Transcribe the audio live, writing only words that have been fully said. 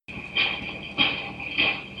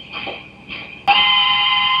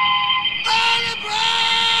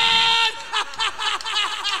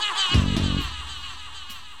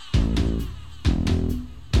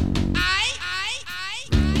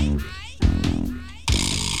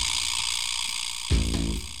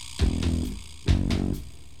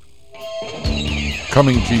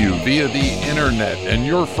Coming to you via the internet and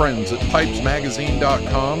your friends at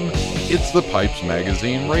PipesMagazine.com, it's the Pipes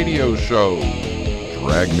Magazine radio show.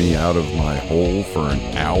 Drag me out of my hole for an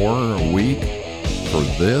hour a week? For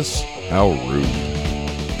this? How rude.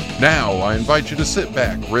 Now, I invite you to sit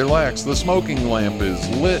back, relax, the smoking lamp is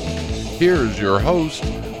lit. Here's your host,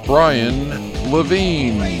 Brian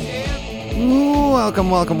Levine.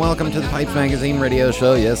 Welcome to the Pipes Magazine radio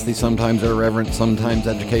show. Yes, the sometimes irreverent, sometimes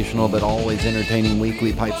educational, but always entertaining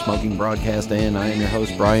weekly pipe smoking broadcast. And I am your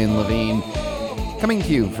host, Brian Levine, coming to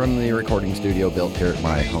you from the recording studio built here at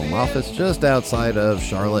my home office just outside of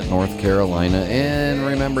Charlotte, North Carolina. And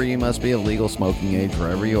remember, you must be of legal smoking age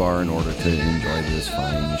wherever you are in order to enjoy this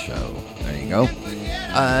fine show. There you go.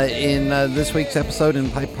 In this week's episode in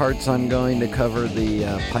Pipe Parts, I'm going to cover the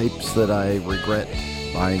pipes that I regret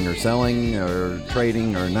buying or selling or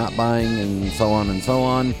trading or not buying, and so on and so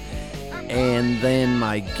on. And then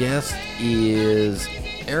my guest is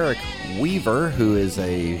Eric Weaver, who is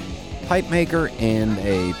a pipe maker and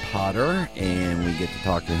a potter, and we get to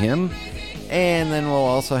talk to him. And then we'll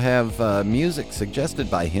also have music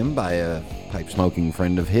suggested by him by a pipe smoking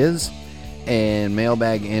friend of his, and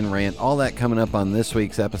mailbag and rant, all that coming up on this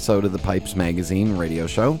week's episode of the Pipes Magazine radio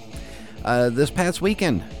show. This past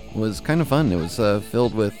weekend was kind of fun. It was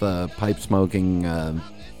filled with pipe smoking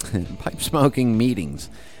meetings.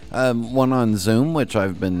 One on Zoom, which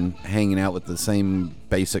I've been hanging out with the same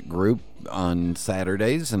basic group on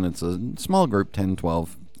Saturdays, and it's a small group, 10,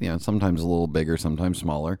 12, sometimes a little bigger, sometimes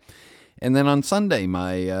smaller. And then on Sunday,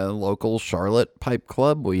 my local Charlotte Pipe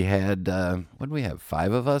Club, we had,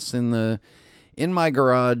 5 of us in my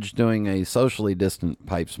garage doing a socially distant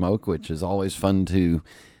pipe smoke, which is always fun to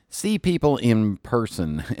see people in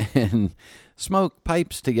person and smoke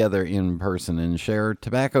pipes together in person and share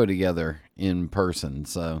tobacco together in person.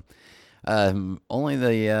 So only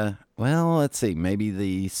maybe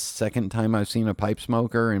the second time I've seen a pipe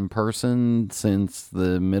smoker in person since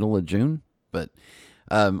the middle of June. But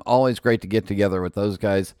always great to get together with those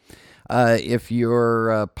guys. If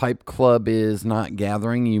your pipe club is not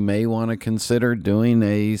gathering, you may want to consider doing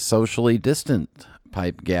a socially distant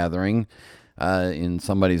pipe gathering in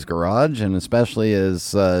somebody's garage, and especially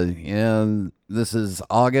as this is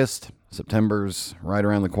August, September's right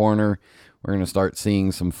around the corner. We're going to start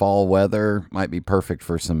seeing some fall weather. Might be perfect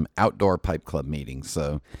for some outdoor pipe club meetings.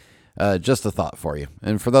 So just a thought for you.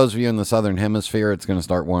 And for those of you in the southern hemisphere, it's going to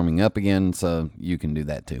start warming up again, so you can do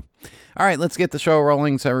that too. All right, let's get the show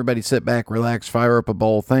rolling. So everybody sit back, relax, fire up a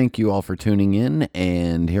bowl. Thank you all for tuning in,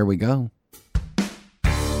 and here we go.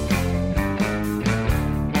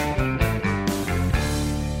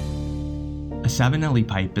 A Savinelli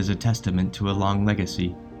pipe is a testament to a long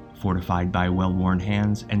legacy, fortified by well-worn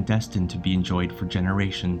hands and destined to be enjoyed for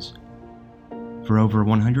generations. For over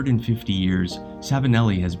 150 years,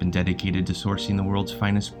 Savinelli has been dedicated to sourcing the world's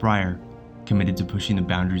finest briar, committed to pushing the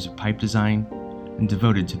boundaries of pipe design, and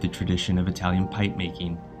devoted to the tradition of Italian pipe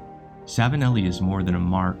making. Savinelli is more than a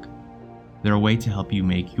mark. They're a way to help you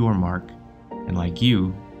make your mark, and like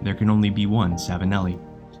you, there can only be one Savinelli.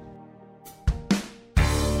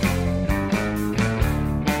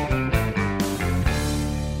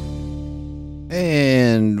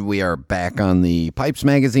 And we are back on the Pipes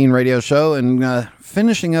Magazine radio show and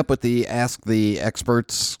finishing up with the Ask the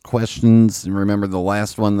Experts questions. And remember, the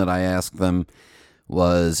last one that I asked them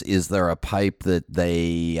was, is there a pipe that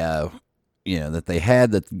they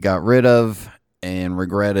had that got rid of and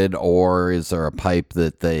regretted, or is there a pipe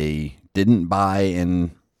that they didn't buy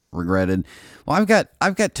and regretted? Well, I've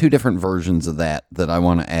got 2 different versions of that I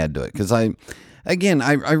want to add to it, because I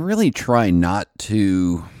really try not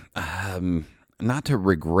to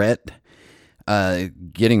regret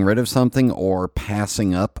getting rid of something or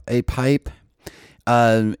passing up a pipe.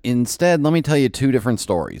 Instead, let me tell you 2 different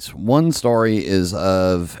stories. One story is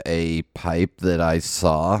of a pipe that I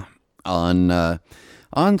saw on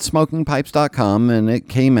smokingpipes.com, and it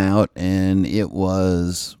came out, and it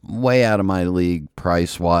was way out of my league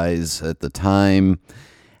price-wise at the time.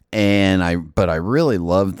 But I really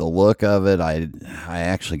loved the look of it. I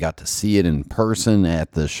actually got to see it in person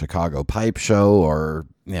at the Chicago Pipe Show, or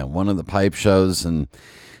one of the pipe shows, and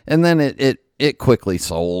then it quickly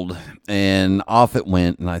sold, and off it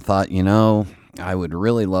went. And I thought, I would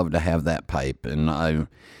really love to have that pipe, and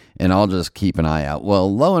I'll just keep an eye out.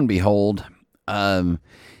 Well, lo and behold,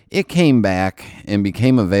 it came back and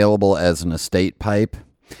became available as an estate pipe.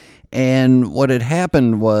 And what had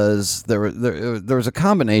happened was there was a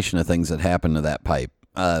combination of things that happened to that pipe.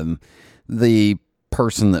 The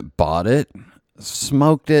person that bought it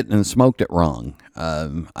smoked it wrong.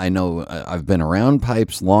 I know I've been around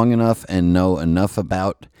pipes long enough and know enough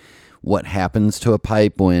about what happens to a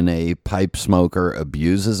pipe when a pipe smoker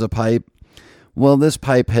abuses a pipe. Well, this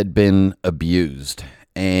pipe had been abused,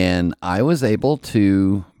 and I was able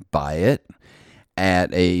to buy it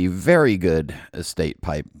at a very good estate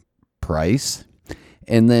pipe price,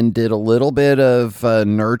 and then did a little bit of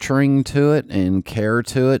nurturing to it and care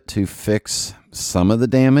to it to fix some of the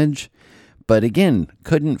damage. But again,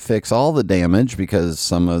 couldn't fix all the damage because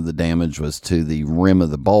some of the damage was to the rim of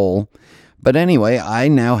the bowl. But anyway, I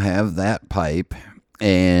now have that pipe,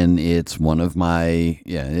 and it's one of my,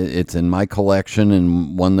 it's in my collection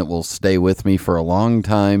and one that will stay with me for a long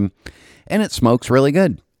time. And it smokes really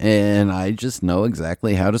good. And I just know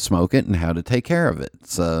exactly how to smoke it and how to take care of it.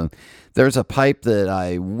 So there's a pipe that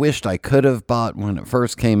I wished I could have bought when it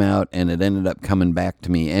first came out, and it ended up coming back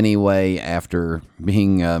to me anyway after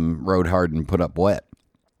being rode hard and put up wet.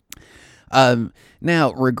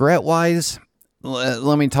 Now, regret-wise,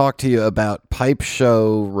 let me talk to you about pipe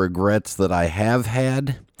show regrets that I have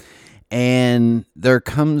had. And there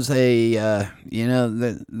comes there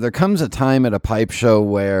comes a time at a pipe show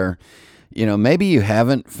where, maybe you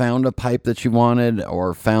haven't found a pipe that you wanted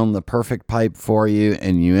or found the perfect pipe for you,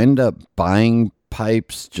 and you end up buying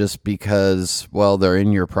pipes just because, well, they're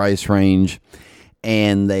in your price range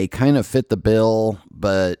and they kind of fit the bill,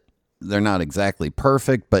 but they're not exactly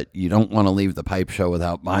perfect, but you don't want to leave the pipe show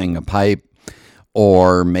without buying a pipe.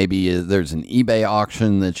 Or maybe there's an eBay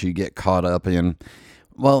auction that you get caught up in.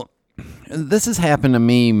 Well, this has happened to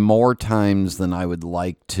me more times than I would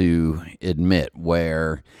like to admit,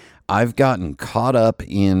 where I've gotten caught up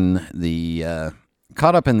in the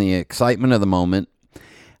excitement of the moment,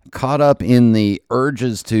 caught up in the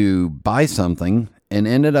urges to buy something, and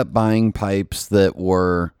ended up buying pipes that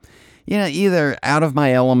were, either out of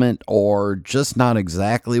my element or just not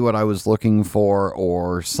exactly what I was looking for,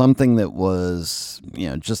 or something that was,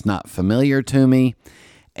 just not familiar to me.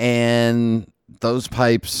 And those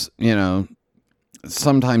pipes,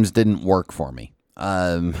 sometimes didn't work for me.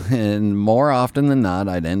 And more often than not,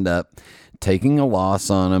 I'd end up taking a loss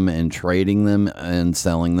on them and trading them and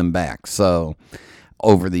selling them back. So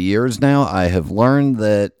over the years now, I have learned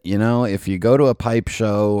that, if you go to a pipe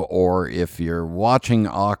show or if you're watching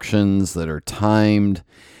auctions that are timed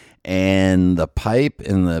and the pipe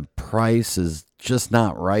and the price is just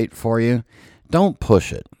not right for you, don't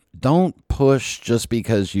push it. Don't push just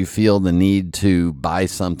because you feel the need to buy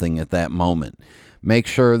something at that moment. Make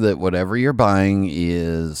sure that whatever you're buying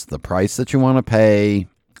is the price that you want to pay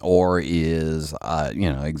or is,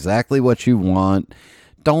 exactly what you want.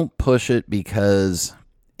 Don't push it because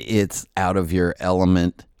it's out of your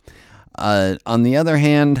element. On the other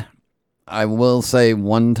hand, I will say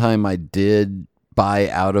one time I did buy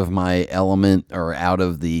out of my element or out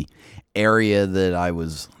of the area that I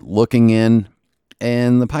was looking in,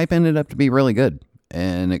 and the pipe ended up to be really good,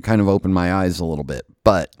 and it kind of opened my eyes a little bit.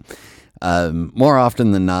 But more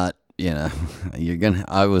often than not,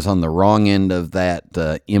 I was on the wrong end of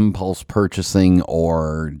that impulse purchasing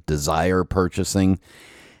or desire purchasing,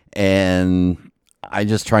 and I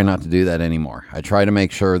just try not to do that anymore. I try to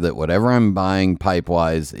make sure that whatever I'm buying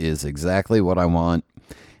pipe-wise is exactly what I want,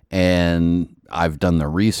 and I've done the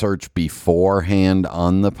research beforehand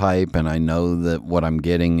on the pipe, and I know that what I'm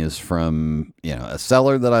getting is from, a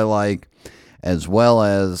seller that I like, as well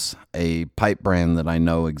as a pipe brand that I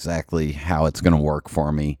know exactly how it's going to work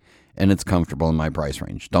for me, and it's comfortable in my price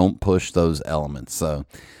range. Don't push those elements. So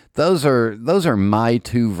those are my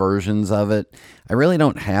two versions of it. I really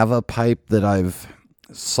don't have a pipe that I've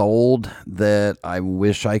sold that I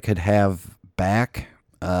wish I could have back.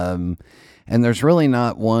 And there's really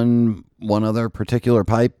not one other particular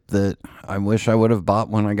pipe that I wish I would have bought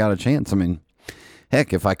when I got a chance. I mean,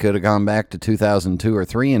 heck, if I could have gone back to 2002 or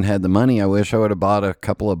 3 and had the money, I wish I would have bought a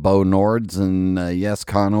couple of Bo Nords and Yes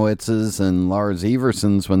Conowitzes and Lars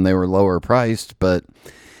Eversons when they were lower priced, but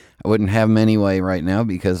I wouldn't have them anyway right now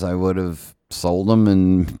because I would have sold them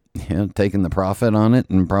and taken the profit on it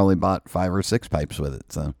and probably bought 5 or 6 pipes with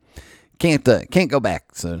it. So can't go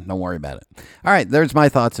back, so don't worry about it. All right, there's my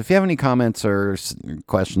thoughts. If you have any comments or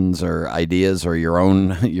questions or ideas or your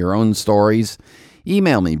own stories,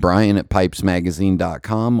 email me,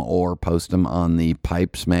 Brian@PipesMagazine.com, or post them on the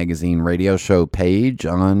Pipes Magazine radio show page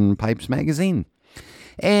on Pipes Magazine.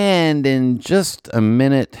 And in just a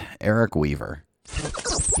minute, Eric Weaver.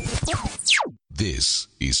 This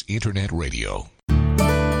is Internet Radio.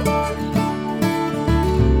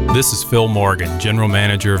 This is Phil Morgan, General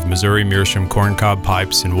Manager of Missouri Meerschaum Corncob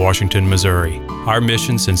Pipes in Washington, Missouri. Our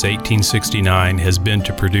mission since 1869 has been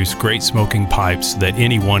to produce great smoking pipes that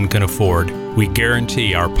anyone can afford. We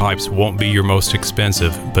guarantee our pipes won't be your most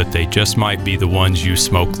expensive, but they just might be the ones you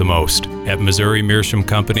smoke the most. At Missouri Meerschaum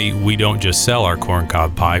Company, we don't just sell our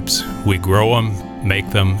corncob pipes, we grow them, make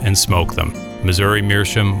them, and smoke them. Missouri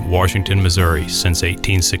Meerschaum, Washington, Missouri, since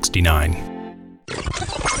 1869.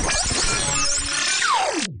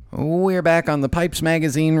 We're back on the Pipes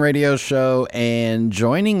Magazine radio show, and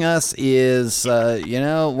joining us is,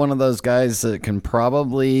 one of those guys that can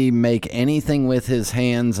probably make anything with his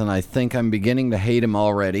hands, and I think I'm beginning to hate him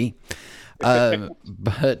already.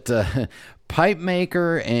 But pipe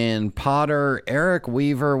maker and potter Eric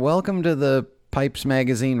Weaver, welcome to the Pipes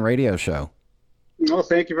Magazine radio show. Well,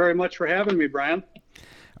 thank you very much for having me, Brian.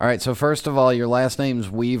 All right, so first of all, your last name's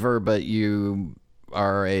Weaver, but you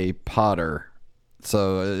are a potter.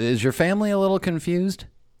 So is your family a little confused?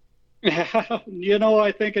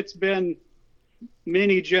 I think it's been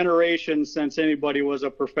many generations since anybody was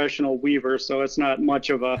a professional weaver, so it's not much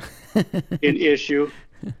of an issue.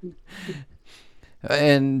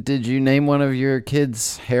 And did you name one of your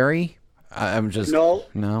kids Harry? No.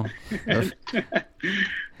 No?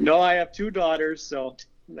 No, I have two daughters, so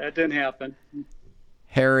that didn't happen.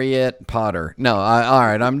 Harriet Potter. No, all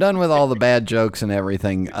right, I'm done with all the bad jokes and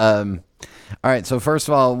everything. All right, so first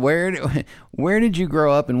of all, where did you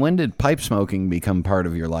grow up, and when did pipe smoking become part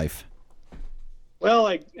of your life? Well,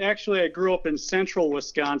 I grew up in central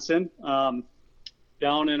Wisconsin,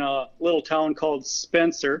 down in a little town called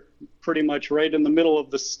Spencer, pretty much right in the middle of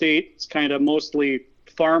the state. It's kind of mostly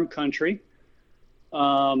farm country.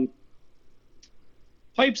 Pipe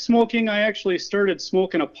smoking, I actually started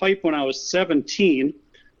smoking a pipe when I was 17,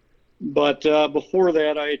 but before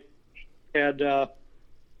that I had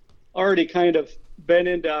already kind of been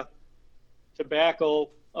into tobacco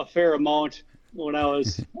a fair amount when I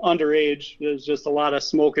was underage. There's just a lot of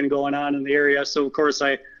smoking going on in the area. So, of course,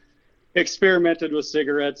 I experimented with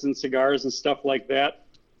cigarettes and cigars and stuff like that.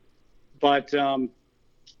 But,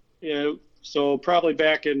 so probably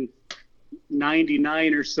back in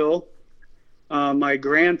 99 or so, my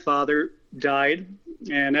grandfather died.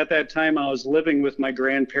 And at that time, I was living with my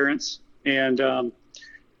grandparents. And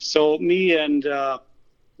so me and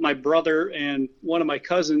my brother and one of my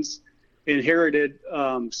cousins inherited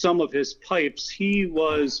some of his pipes. He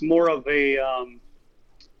was more of a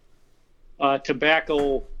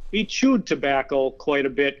tobacco. He chewed tobacco quite a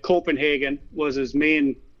bit. Copenhagen was his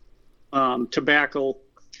main tobacco,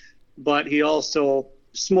 but he also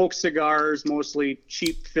smoked cigars, mostly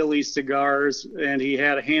cheap Philly cigars, and he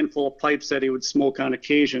had a handful of pipes that he would smoke on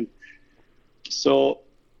occasion. So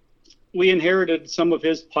we inherited some of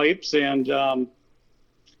his pipes, and I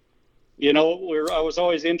was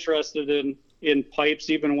always interested in pipes.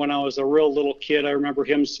 Even when I was a real little kid, I remember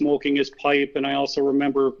him smoking his pipe, and I also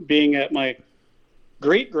remember being at my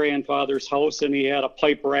great-grandfather's house, and he had a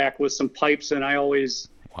pipe rack with some pipes, and I always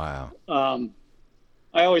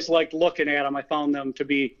liked looking at them. I found them to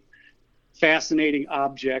be fascinating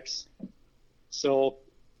objects. So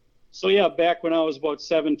yeah, back when I was about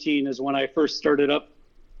 17 is when I first started up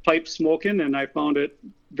pipe smoking, and I found it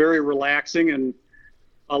very relaxing and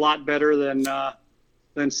a lot better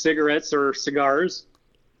than cigarettes or cigars.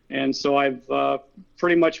 And so I've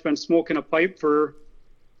pretty much been smoking a pipe for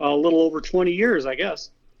a little over 20 years, I guess.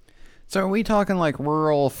 So are we talking like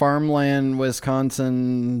rural farmland,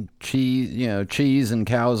 Wisconsin, cheese and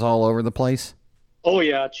cows all over the place? Oh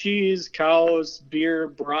yeah, cheese, cows, beer,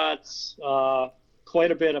 brats, quite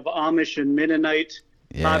a bit of Amish and Mennonite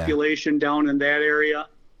population down in that area.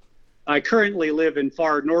 I currently live in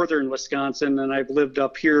far northern Wisconsin, and I've lived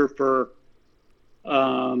up here for,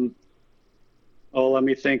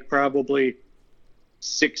 probably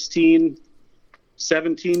 16,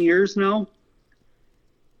 17 years now.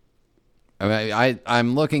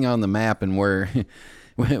 I'm looking on the map, and where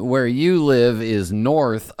you live is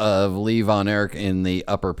north of Lee Von Erich in the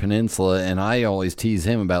Upper Peninsula, and I always tease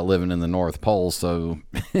him about living in the North Pole. So,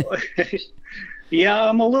 yeah,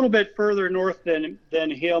 I'm a little bit further north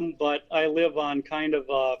than him, but I live on kind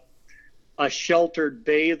of a sheltered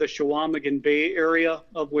bay, the Chequamegon Bay area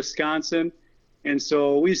of Wisconsin. And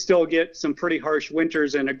so we still get some pretty harsh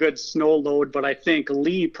winters and a good snow load, but I think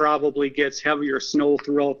Lee probably gets heavier snow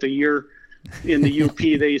throughout the year. In the UP,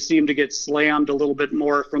 they seem to get slammed a little bit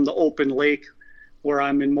more from the open lake, where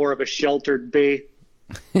I'm in more of a sheltered bay.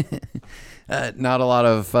 Not a lot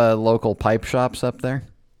of local pipe shops up there?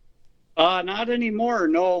 Not anymore,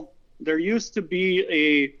 no. There used to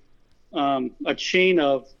be a chain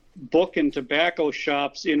of book and tobacco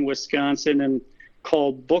shops in Wisconsin and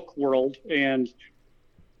called Book World, and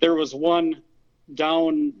there was one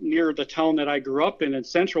down near the town that I grew up in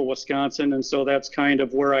central Wisconsin, and so that's kind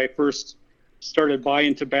of where I first started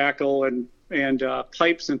buying tobacco and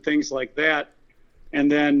pipes and things like that. And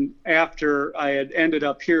then after I had ended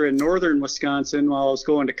up here in northern Wisconsin while I was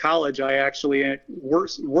going to college, I actually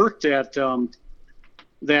worked at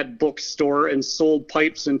that bookstore and sold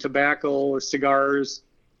pipes and tobacco, cigars,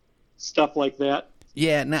 stuff like that.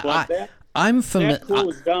 Yeah, now that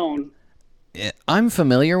closed down. I'm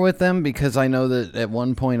familiar with them because I know that at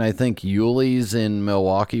one point I think Yuli's in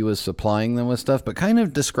Milwaukee was supplying them with stuff. But kind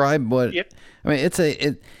of describe what I mean. It's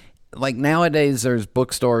like nowadays there's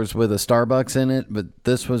bookstores with a Starbucks in it, but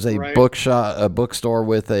this was a bookstore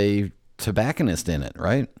with a tobacconist in it,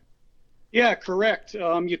 right? Yeah, correct.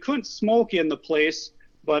 You couldn't smoke in the place,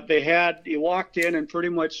 but you walked in and pretty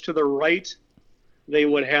much to the right, they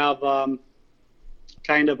would have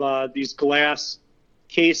these glass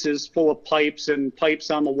cases full of pipes and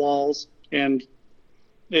pipes on the walls, and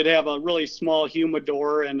they'd have a really small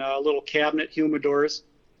humidor and little cabinet humidors,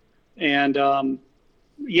 and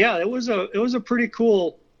it was a pretty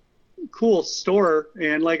cool store.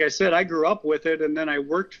 And like I said, I grew up with it, and then I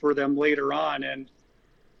worked for them later on, and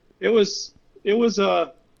it was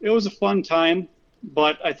a fun time.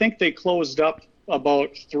 But I think they closed up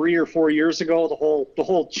about 3 or 4 years ago. The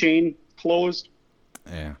whole chain closed.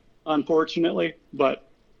 Yeah. Unfortunately, but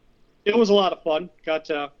it was a lot of fun. Got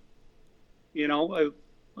to,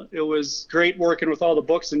 it was great working with all the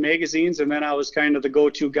books and magazines, and then I was kind of the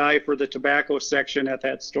go-to guy for the tobacco section at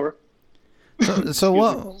that store. So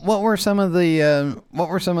what were some of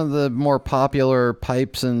the more popular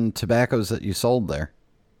pipes and tobaccos that you sold there?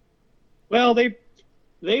 Well,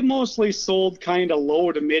 they mostly sold kind of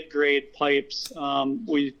low to mid-grade pipes.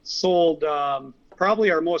 We sold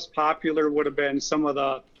probably our most popular would have been some of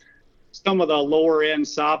the lower end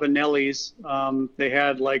Savinellis. They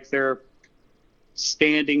had like their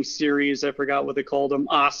standing series. I forgot what they called them,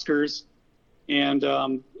 Oscars. And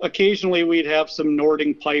occasionally we'd have some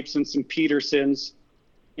Nording pipes and some Petersons,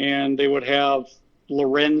 and they would have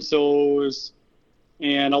Lorenzos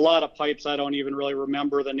and a lot of pipes. I don't even really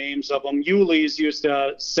remember the names of them. Yuli's used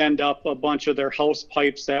to send up a bunch of their house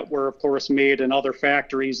pipes that were, of course, made in other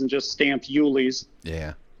factories and just stamped Yuli's.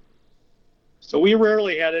 Yeah. So we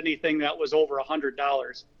rarely had anything that was over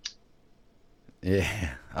 $100. Yeah.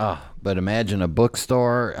 Oh, but imagine a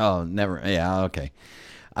bookstore. Oh, never. Yeah. Okay.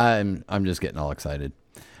 I'm just getting all excited.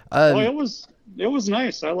 It was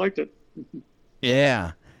nice. I liked it.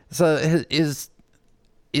 Yeah. So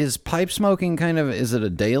is pipe smoking is it a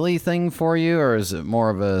daily thing for you, or is it more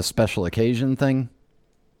of a special occasion thing?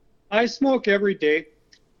 I smoke every day.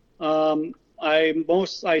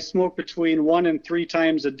 I smoke between 1 and 3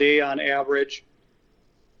 times a day on average.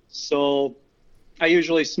 So I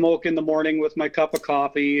usually smoke in the morning with my cup of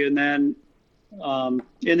coffee, and then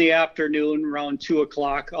in the afternoon around 2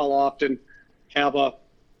 o'clock, I'll often have a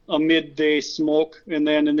midday smoke. And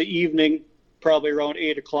then in the evening, probably around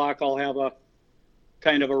 8 o'clock, I'll have a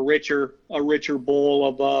kind of a richer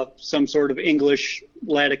bowl of some sort of English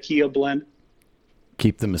Latakia blend.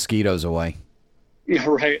 Keep the mosquitoes away. Yeah,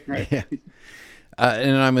 right. Yeah.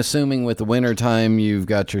 And I'm assuming with the winter time, you've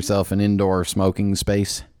got yourself an indoor smoking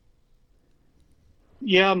space.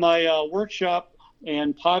 Yeah, my workshop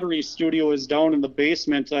and pottery studio is down in the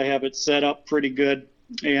basement. I have it set up pretty good,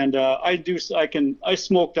 and I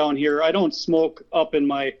smoke down here. I don't smoke up in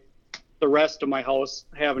the rest of my house,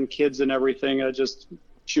 having kids and everything. I just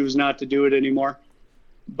choose not to do it anymore.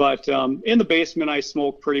 But in the basement, I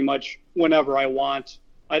smoke pretty much whenever I want.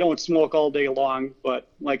 I don't smoke all day long, but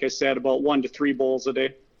like I said, about 1 to 3 bowls a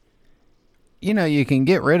day. You can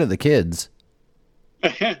get rid of the kids.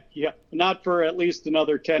 Yeah, not for at least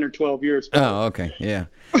another 10 or 12 years. Oh, okay, yeah.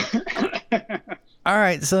 All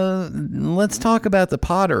right, so let's talk about the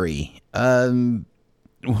pottery.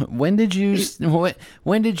 When did you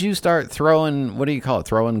start throwing? What do you call it?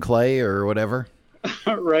 Throwing clay or whatever?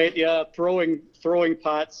 Right. Yeah. Throwing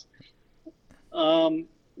pots.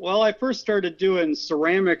 Well, I first started doing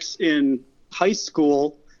ceramics in high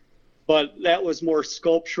school, but that was more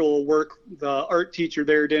sculptural work. The art teacher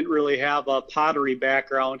there didn't really have a pottery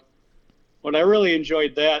background, but I really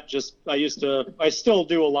enjoyed that. I still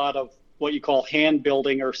do a lot of what you call hand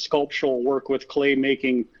building or sculptural work with clay,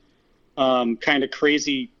 making kind of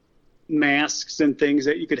crazy masks and things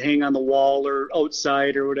that you could hang on the wall or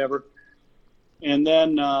outside or whatever. And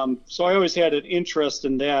then, so I always had an interest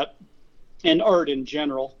in that and art in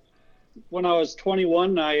general. When I was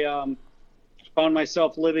 21, I found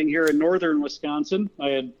myself living here in northern Wisconsin. I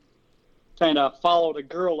had kind of followed a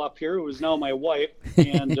girl up here who is now my wife,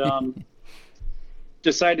 and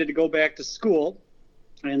decided to go back to school.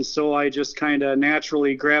 And so I just kind of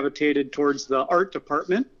naturally gravitated towards the art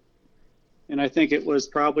department. And I think it was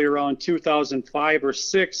probably around 2005 or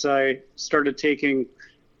 6, I started taking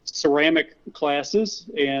ceramic classes,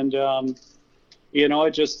 and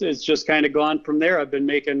it's just kind of gone from there. I've been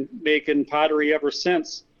making pottery ever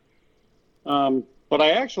since. But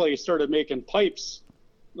I actually started making pipes.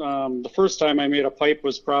 The first time I made a pipe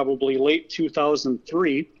was probably late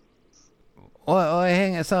 2003. Well,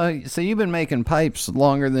 hang on. So you've been making pipes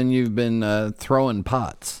longer than you've been throwing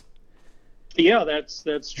pots. Yeah,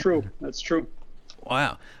 that's true. That's true.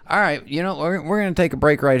 Wow. All right. We're going to take a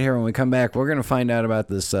break right here. When we come back, we're going to find out about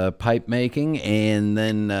this pipe making and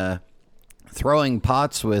then throwing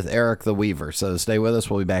pots with Eric the Weaver. So stay with us.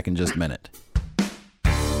 We'll be back in just a minute.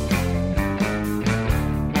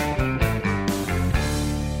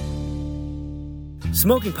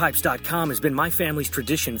 SmokingPipes.com has been my family's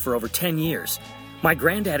tradition for over 10 years. My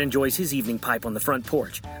granddad enjoys his evening pipe on the front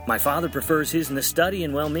porch. My father prefers his in the study,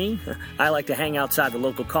 and well, me, I like to hang outside the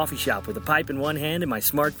local coffee shop with a pipe in one hand and my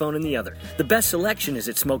smartphone in the other. The best selection is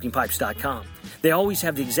at SmokingPipes.com. They always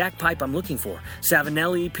have the exact pipe I'm looking for.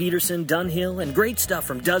 Savinelli, Peterson, Dunhill, and great stuff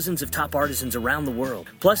from dozens of top artisans around the world.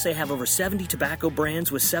 Plus, they have over 70 tobacco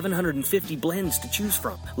brands with 750 blends to choose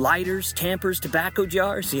from. Lighters, tampers, tobacco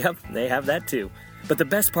jars, yep, they have that too. But the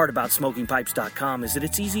best part about SmokingPipes.com is that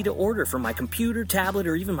it's easy to order from my computer, tablet,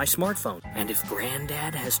 or even my smartphone. And if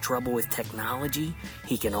Granddad has trouble with technology,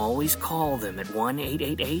 he can always call them at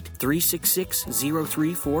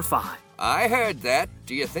 1-888-366-0345. I heard that.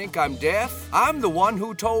 Do you think I'm deaf? I'm the one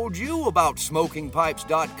who told you about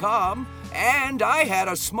SmokingPipes.com, and I had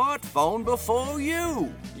a smartphone before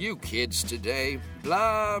you. You kids today,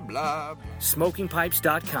 blah, blah.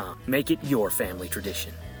 SmokingPipes.com. Make it your family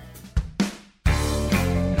tradition.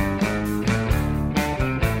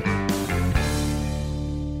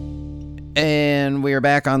 And we are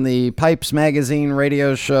back on the Pipes Magazine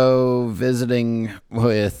radio show, visiting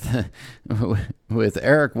with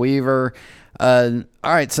Eric Weaver. All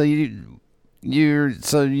right, so you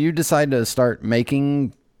decided to start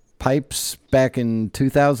making pipes back in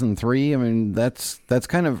 2003. I mean, that's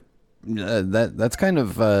kind of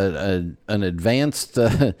an advanced.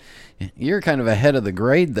 You're kind of ahead of the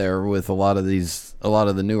grade there with a lot of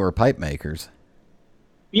the newer pipe makers.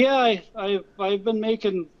 Yeah, I've been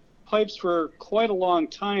making pipes for quite a long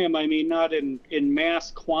time. I mean, not in mass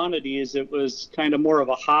quantities. It was kind of more of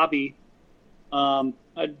a hobby.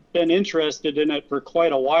 I'd been interested in it for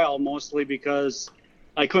quite a while, mostly because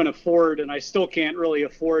I couldn't afford, and I still can't really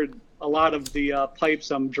afford a lot of the pipes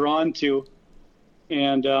I'm drawn to.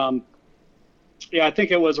 And I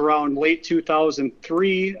think it was around late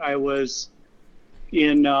 2003. I was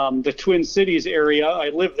in the Twin Cities area.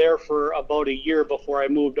 I lived there for about a year before I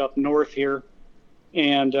moved up north here.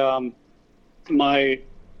 And my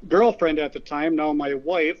girlfriend at the time, now my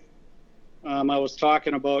wife, I was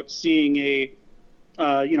talking about seeing a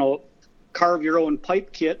carve your own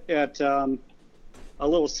pipe kit at a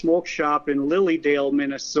little smoke shop in Lilydale,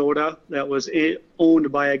 Minnesota, that was owned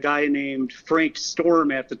by a guy named Frank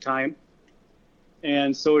Storm at the time.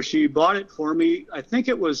 And so she bought it for me. I think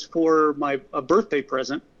it was for a birthday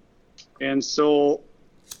present. And so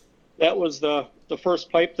that was the first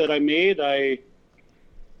pipe that I made. I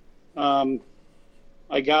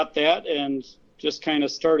got that and just kind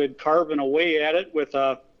of started carving away at it with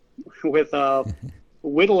a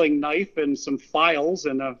whittling knife and some files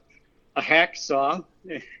and a hacksaw,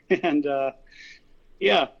 and and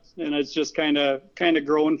it's just kind of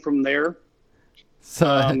growing from there.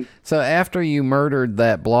 So after you murdered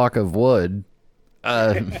that block of wood,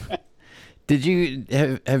 did you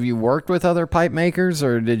have you worked with other pipe makers,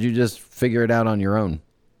 or did you just figure it out on your own?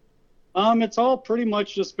 It's all pretty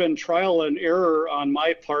much just been trial and error on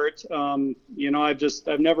my part. I've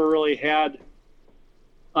never really had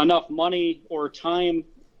enough money or time,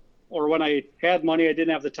 or when I had money, I didn't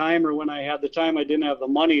have the time, or when I had the time, I didn't have the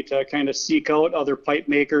money to kind of seek out other pipe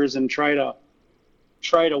makers and try to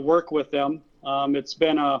work with them. It's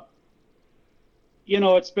been a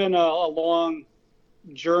long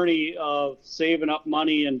journey of saving up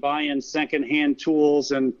money and buying secondhand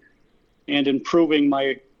tools and improving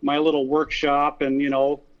my little workshop, and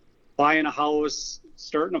buying a house,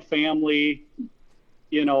 starting a family,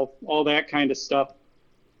 all that kind of stuff.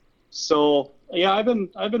 So yeah, I've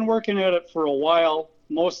been working at it for a while,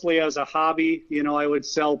 mostly as a hobby. I would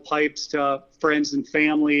sell pipes to friends and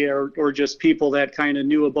family, or just people that kind of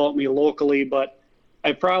knew about me locally, but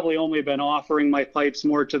I've probably only been offering my pipes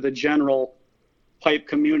more to the general pipe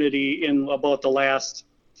community in about the last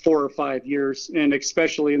 4 or 5 years, and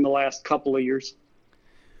especially in the last couple of years.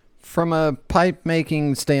 From a pipe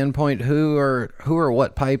making standpoint, who or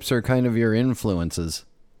what pipes are kind of your influences?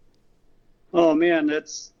 Oh man,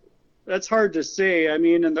 that's hard to say. I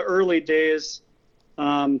mean, in the early days,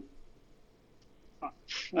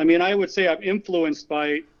 I mean, I would say I'm influenced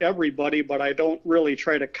by everybody, but I don't really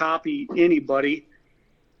try to copy anybody.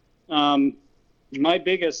 My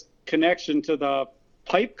biggest connection to the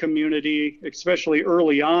pipe community, especially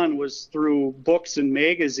early on, was through books and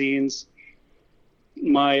magazines.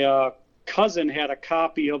 My cousin had a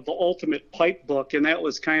copy of the Ultimate Pipe book, and that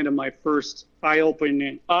was kind of my first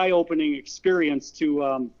eye-opening experience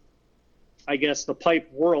to, I guess, the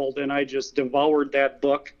pipe world, and I just devoured that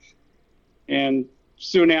book. And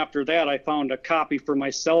soon after that, I found a copy for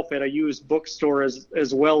myself at a used bookstore,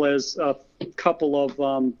 as well as a couple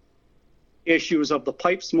of issues of the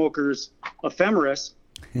Pipe Smokers Ephemeris.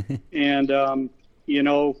 And you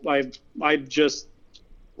know, I've just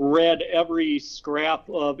read every scrap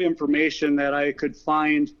of information that I could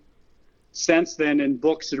find since then in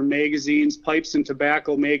books or magazines, Pipes and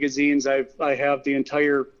Tobacco magazines. I have the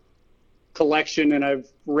entire collection, and I've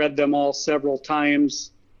read them all several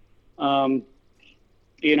times.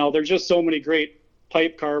 You know, there's just so many great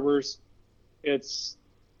pipe carvers.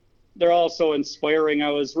 They're all so inspiring. I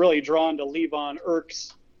was really drawn to Levon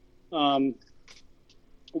Erk's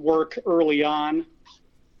work early on,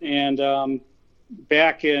 and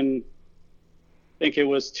back in, I think it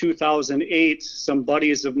was 2008, some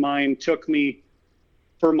buddies of mine took me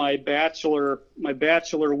for my bachelor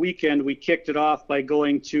weekend. We kicked it off by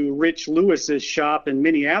going to Rich Lewis's shop in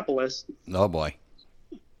Minneapolis. Oh boy.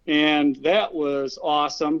 And that was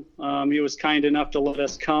awesome. He was kind enough to let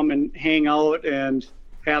us come and hang out and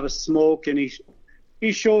have a smoke, and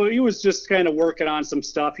he was just kind of working on some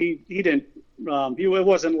stuff. It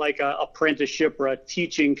wasn't like a apprenticeship or a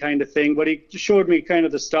teaching kind of thing, but he showed me kind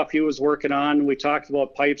of the stuff he was working on. We talked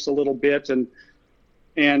about pipes a little bit, and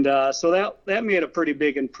so that made a pretty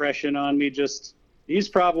big impression on me. Just, he's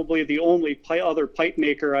probably the only other pipe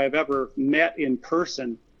maker I've ever met in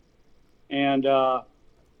person, and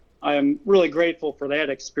I'm really grateful for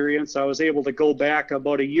that experience. I was able to go back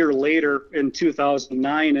about a year later in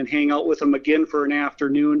 2009 and hang out with him again for an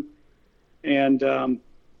afternoon. And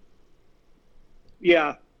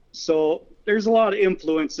yeah, so there's a lot of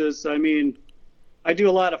influences. I mean, I do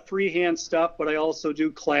a lot of freehand stuff, but I also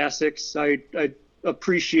do classics. I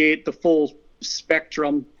appreciate the full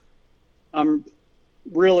spectrum. I'm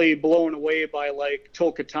really blown away by like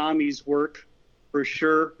Tokatami's work for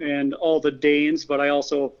sure, and all the Danes, but I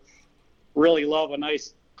also really love a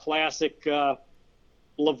nice classic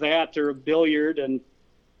Lavat or billiard. And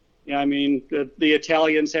yeah, I mean, the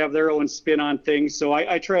Italians have their own spin on things, so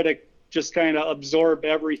I try to just kind of absorb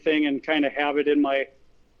everything and kind of have it in my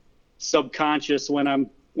subconscious when I'm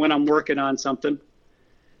working on something.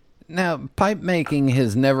 Now, pipe making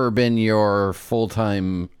has never been your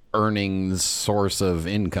full-time earnings source of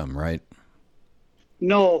income, right?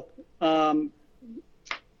 No.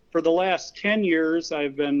 For the last 10 years,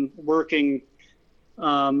 I've been working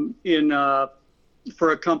for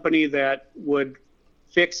a company that would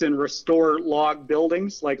fix and restore log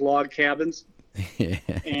buildings, like log cabins.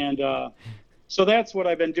 And so that's what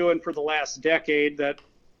I've been doing for the last decade. That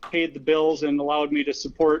paid the bills and allowed me to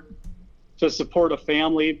support a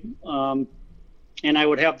family. And I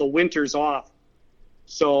would have the winters off.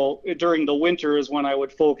 So during the winter is when I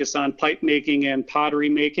would focus on pipe making and pottery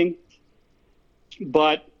making.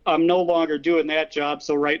 But I'm no longer doing that job.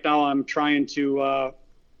 So right now I'm trying to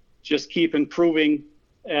just keep improving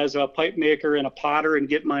as a pipe maker and a potter, and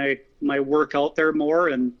get my work out there more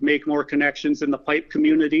and make more connections in the pipe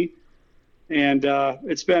community. And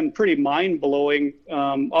it's been pretty mind-blowing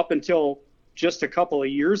up until just a couple of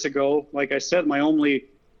years ago. Like I said, my only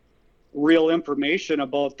real information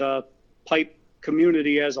about the pipe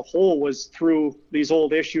community as a whole was through these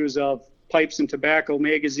old issues of Pipes and Tobacco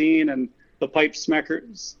magazine and the Pipe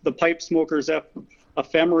Smokers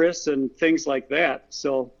Ephemeris and things like that.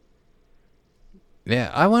 So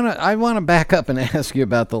yeah, I want to back up and ask you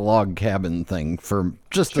about the log cabin thing for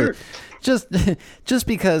just Sure. just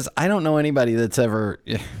because I don't know anybody that's ever,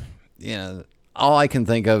 all I can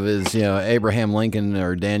think of is, Abraham Lincoln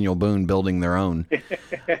or Daniel Boone building their own.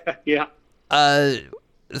 Yeah.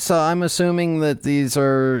 So I'm assuming that these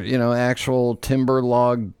are, actual timber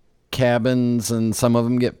log cabins, and some of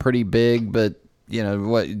them get pretty big, but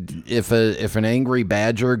what if an angry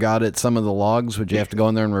badger got at some of the logs, would you have to go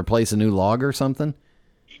in there and replace a new log or something?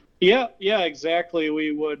 Yeah, exactly.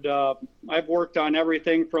 We would, I've worked on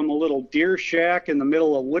everything from a little deer shack in the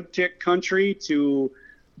middle of woodtick country to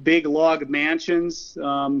big log mansions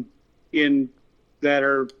that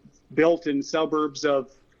are built in suburbs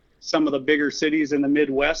of some of the bigger cities in the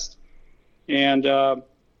Midwest. And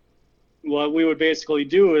what we would basically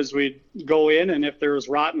do is we'd go in, and if there was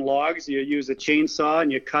rotten logs, you use a chainsaw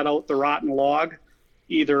and you cut out the rotten log.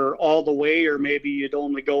 either all the way, or maybe you'd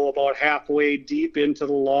only go about halfway deep into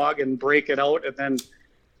the log and break it out,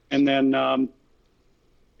 and then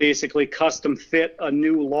basically custom fit a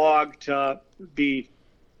new log to be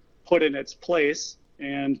put in its place.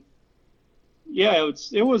 And yeah,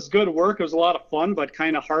 it was good work. It was a lot of fun, but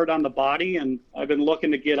kind of hard on the body, and I've been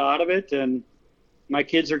looking to get out of it. And my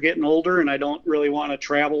kids are getting older, and I don't really want to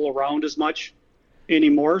travel around as much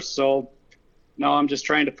anymore, so now I'm just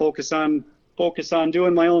trying to focus on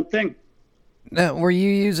doing my own thing. Now, were you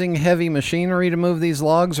using heavy machinery to move these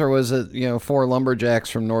logs, or was it, 4 lumberjacks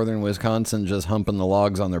from northern Wisconsin just humping the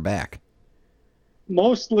logs on their back?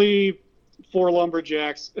 Mostly 4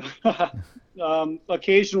 lumberjacks.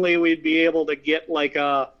 Occasionally we'd be able to get like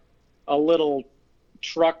a little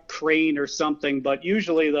truck crane or something, but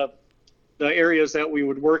usually the areas that we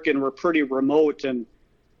would work in were pretty remote, and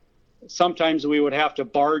sometimes we would have to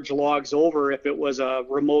barge logs over if it was a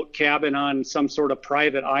remote cabin on some sort of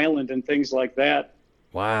private island and things like that.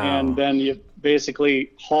 Wow. And then you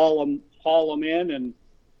basically haul them in,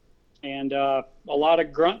 and a lot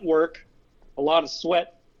of grunt work, a lot of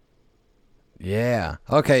sweat. Yeah.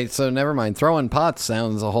 Okay, so never mind. Throwing pots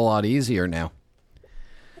sounds a whole lot easier now.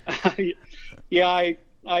 Yeah,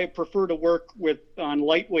 I prefer to work on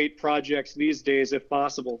lightweight projects these days if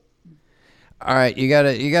possible. All right, you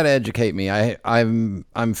gotta educate me. I'm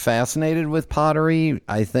fascinated with pottery.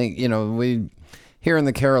 I think we here in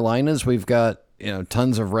the Carolinas we've got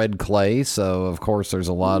tons of red clay, so of course there's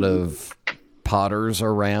a lot of potters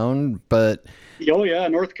around. But oh yeah,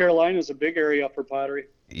 North Carolina is a big area for pottery.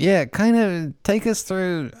 Yeah, kind of take us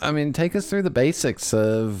through the basics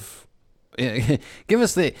of. Give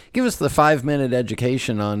us the 5-minute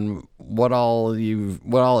education on what all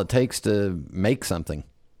it takes to make something.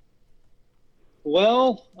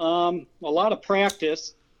 Well, a lot of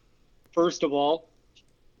practice, first of all,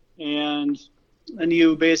 and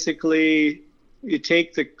you basically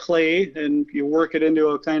take the clay and you work it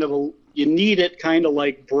into you knead it kind of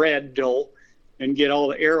like bread dough, and get all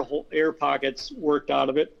the air pockets worked out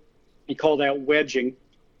of it. You call that wedging.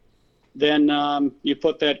 Then you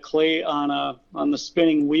put that clay on the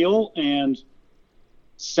spinning wheel and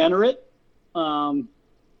center it.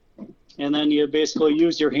 And then you basically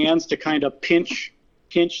use your hands to kind of pinch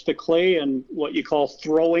the clay, and what you call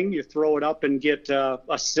throwing. You throw it up and get a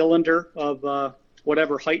cylinder of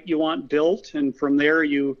whatever height you want built, and from there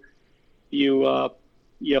you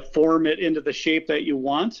form it into the shape that you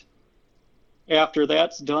want. After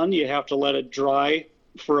that's done, you have to let it dry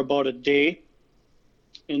for about a day,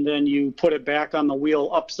 and then you put it back on the wheel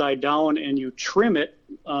upside down and you trim it,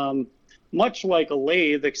 much like a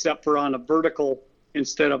lathe, except for on a vertical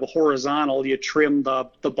instead of a horizontal. You trim the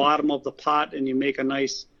bottom of the pot and you make a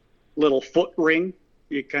nice little foot ring.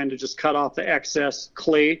 You kind of just cut off the excess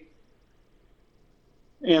clay,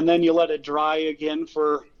 and then you let it dry again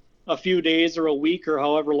for a few days or a week or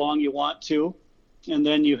however long you want to. And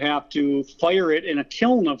then you have to fire it in a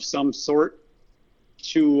kiln of some sort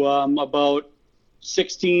to about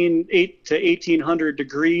 8 to 1800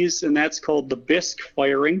 degrees, and that's called the bisque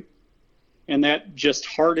firing, and that just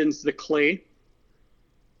hardens the clay.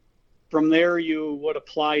 From there, you would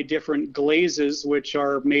apply different glazes, which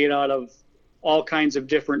are made out of all kinds of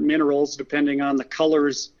different minerals depending on the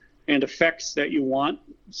colors and effects that you want.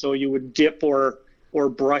 So you would dip or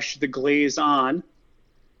brush the glaze on,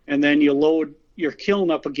 and then you load your kiln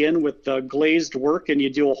up again with the glazed work, and you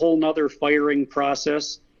do a whole nother firing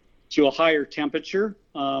process to a higher temperature.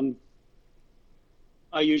 I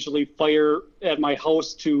usually fire at my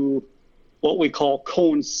house to what we call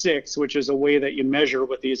cone 6, which is a way that you measure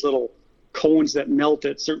with these little cones that melt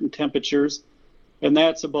at certain temperatures, and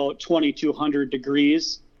that's about 2200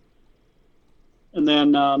 degrees. And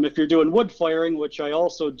then if you're doing wood firing, which I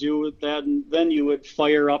also do, then you would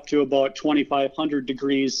fire up to about 2500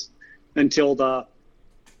 degrees until the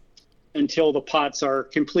pots are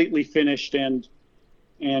completely finished and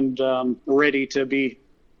ready to be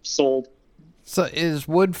sold. So is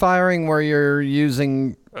wood firing where you're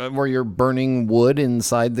using where you're burning wood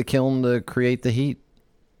inside the kiln to create the heat?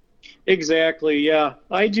 Exactly, yeah.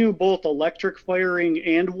 I do both electric firing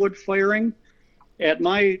and wood firing. At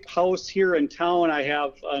my house here in town, I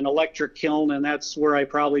have an electric kiln, and that's where I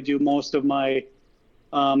probably do most of my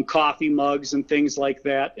coffee mugs and things like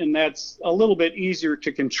that. And that's a little bit easier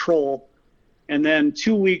to control. And then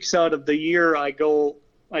 2 weeks out of the year, I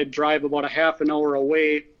drive about a half an hour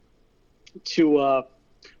away to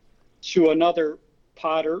another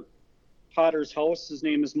potter's house. His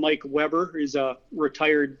name is Mike Weber. He's a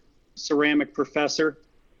retired ceramic professor,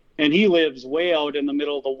 and he lives way out in the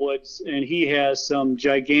middle of the woods, and he has a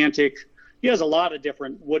lot of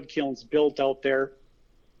different wood kilns built out there.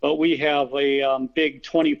 but we have a big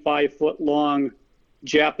 25-foot long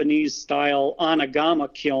Japanese style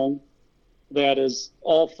Anagama kiln that is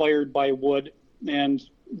all fired by wood. And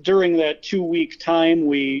during that 2-week time,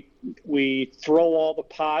 we throw all the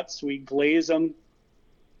pots, we glaze them,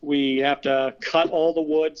 we have to cut all the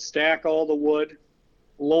wood, stack all the wood,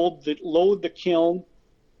 load the kiln,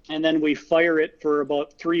 and then we fire it for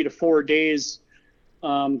about 3 to 4 days,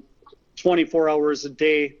 24 hours a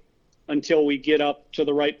day, until we get up to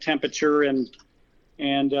the right temperature and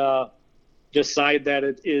decide that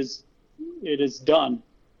it is done.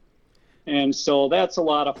 And so that's a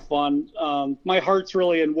lot of fun. My heart's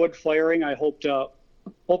really in wood firing. I hope to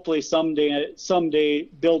hopefully someday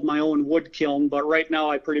build my own wood kiln, but right now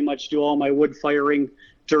I pretty much do all my wood firing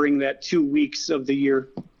during that 2 weeks of the year.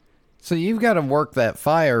 So you've got to work that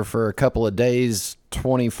fire for a couple of days,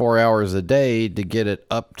 24 hours a day to get it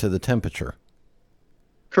up to the temperature.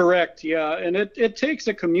 Correct, yeah. And it takes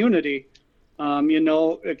a community,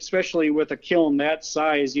 especially with a kiln that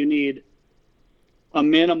size. You need a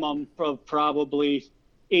minimum of probably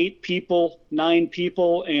 8 people, 9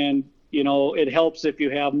 people, and it helps if you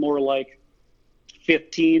have more like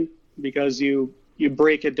 15, because you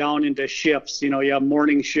break it down into shifts. You have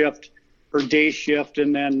morning shift or day shift,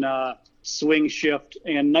 and then swing shift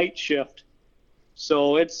and night shift.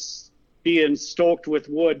 So it's being stoked with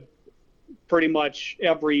wood pretty much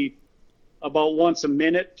about once a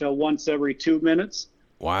minute to once every 2 minutes.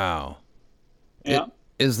 Wow. Yeah.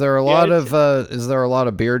 Is there a lot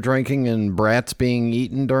of beer drinking and brats being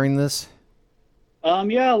eaten during this?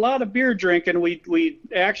 Yeah, a lot of beer drinking. We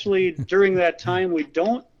actually, during that time, we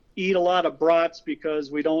don't eat a lot of brats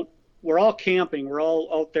because we're all camping. We're all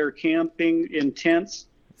out there camping in tents,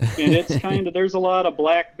 and it's there's a lot of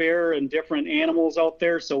black bear and different animals out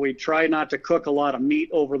there. So we try not to cook a lot of meat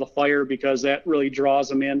over the fire because that really draws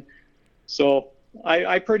them in. So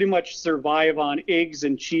I pretty much survive on eggs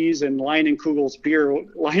and cheese and Leinenkugel's beer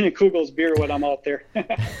when I'm out there.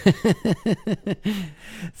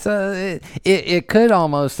 So it could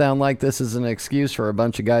almost sound like this is an excuse for a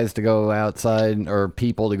bunch of guys to go outside, or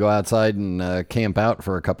people to go outside and camp out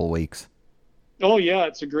for a couple weeks. Oh yeah,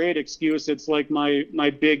 it's a great excuse. It's like my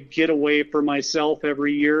big getaway for myself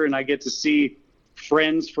every year, and I get to see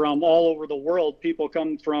friends from all over the world. People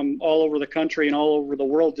come from all over the country and all over the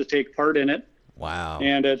world to take part in it. Wow.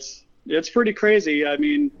 And it's pretty crazy. I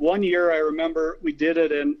mean, one year I remember we did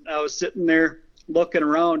it, and I was sitting there looking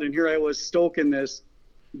around, and here I was stoking this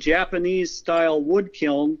Japanese style wood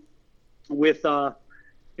kiln with an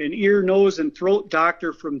ear, nose, and throat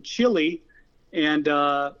doctor from Chile, and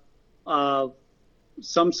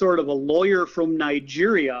some sort of a lawyer from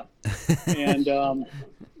Nigeria. And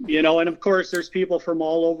and of course there's people from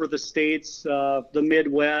all over the states, the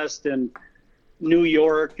Midwest and New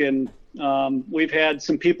York, and we've had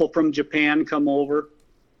some people from Japan come over.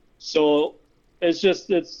 So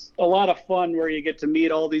it's a lot of fun where you get to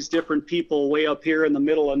meet all these different people way up here in the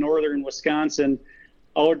middle of northern Wisconsin,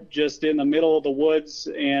 out just in the middle of the woods.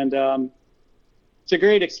 And it's a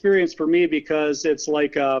great experience for me because it's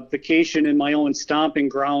like a vacation in my own stomping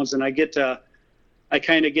grounds, and I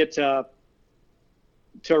kind of get to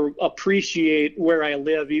appreciate where I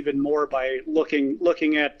live even more by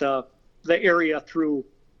looking at the area through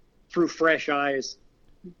fresh eyes.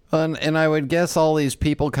 And I would guess all these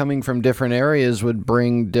people coming from different areas would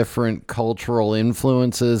bring different cultural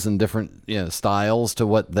influences and different styles to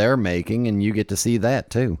what they're making, and you get to see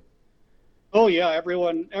that too. Oh yeah,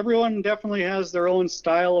 everyone definitely has their own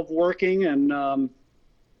style of working, and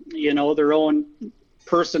their own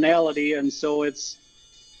personality, and so it's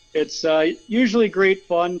usually great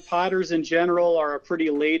fun. Potters in general are a pretty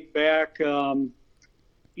laid back,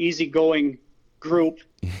 easygoing group.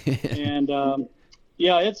 And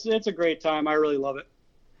it's a great time. I really love it.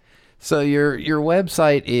 So your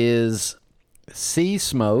website is Sea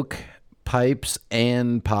Smoke Pipes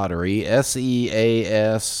and Pottery,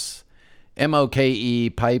 SEASMOKE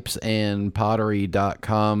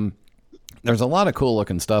pipesandpottery.com. There's a lot of cool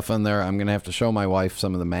looking stuff in there. I'm gonna have to show my wife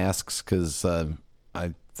some of the masks because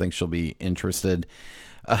I think she'll be interested.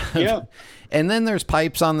 Yeah. And then there's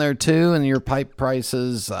pipes on there too, and your pipe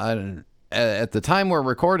prices, at the time we're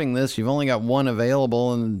recording this, you've only got one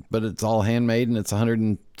available, but it's all handmade and it's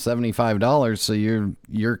 $175. So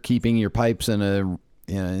you're keeping your pipes in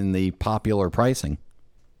the popular pricing.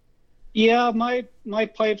 Yeah, my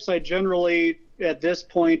pipes I generally at this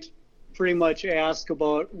point pretty much ask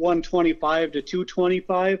about $125 to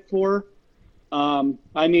 $225 for.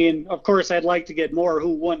 I mean, of course I'd like to get more,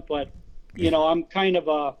 who wouldn't, but I'm kind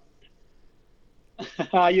of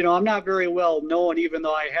I'm not very well known, even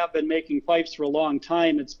though I have been making pipes for a long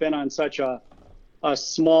time. It's been on such a a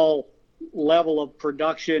small level of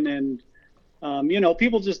production, and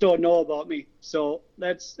people just don't know about me. So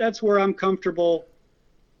that's where I'm comfortable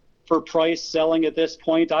for price selling at this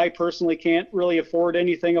point. I personally can't really afford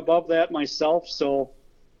anything above that myself, so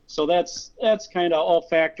that's kind of all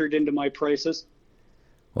factored into my prices.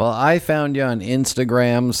 Well, I found you on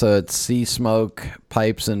Instagram, so it's Sea Smoke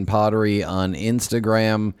Pipes and Pottery on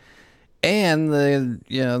Instagram. And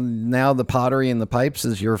now the pottery and the pipes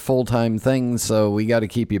is your full-time thing, so we got to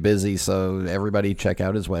keep you busy. So everybody check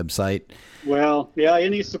out his website. Well, yeah,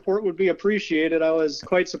 any support would be appreciated. I was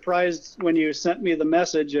quite surprised when you sent me the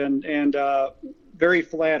message, and very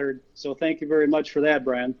flattered. So thank you very much for that,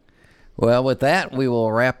 Brian. Well, with that, we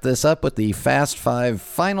will wrap this up with the Fast 5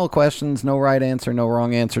 final questions. No right answer, no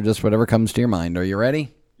wrong answer, just whatever comes to your mind. Are you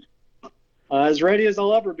ready? As ready as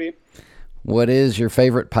I'll ever be. What is your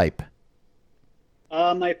favorite pipe?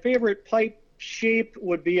 My favorite pipe shape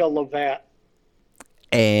would be a Lavat.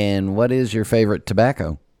 And what is your favorite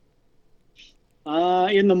tobacco?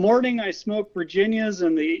 In the morning, I smoke Virginias.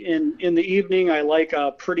 In the evening, I like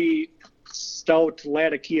a pretty stout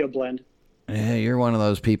Latakia blend. Yeah, you're one of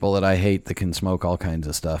those people that I hate that can smoke all kinds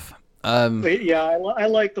of stuff. Yeah, I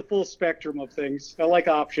like the full spectrum of things. I like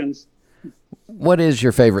options. What is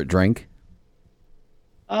your favorite drink?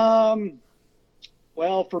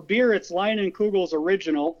 Well, for beer, it's Leinenkugel's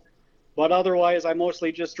Original, but otherwise, I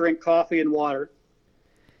mostly just drink coffee and water.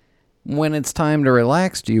 When it's time to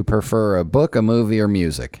relax, do you prefer a book, a movie, or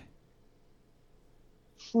music?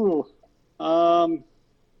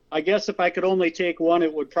 I guess if I could only take one,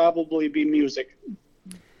 it would probably be music.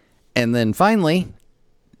 And then finally,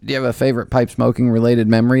 do you have a favorite pipe smoking related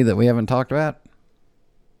memory that we haven't talked about?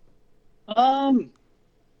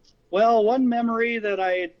 Well, one memory that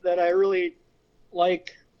I really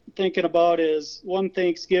like thinking about is one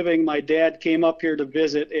Thanksgiving, my dad came up here to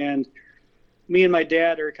visit, and me and my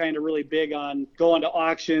dad are kind of really big on going to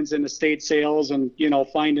auctions and estate sales and,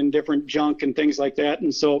 finding different junk and things like that.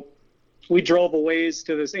 And so we drove a ways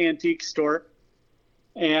to this antique store,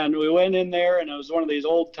 and we went in there, and it was one of these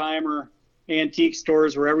old timer antique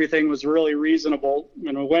stores where everything was really reasonable.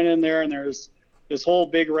 And we went in there, and there's this whole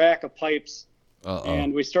big rack of pipes.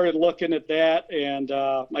 And we started looking at that, and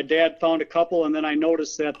my dad found a couple, and then I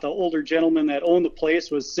noticed that the older gentleman that owned the place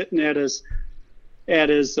was sitting at his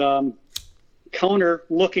counter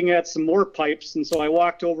looking at some more pipes. And so I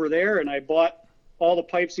walked over there, and I bought all the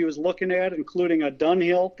pipes he was looking at, including a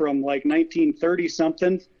Dunhill from like 1930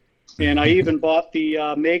 something. And I even bought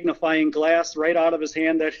the magnifying glass right out of his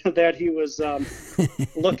hand that he was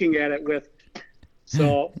looking at it with.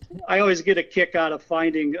 So I always get a kick out of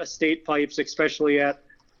finding estate pipes, especially at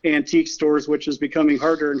antique stores, which is becoming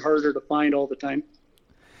harder and harder to find all the time.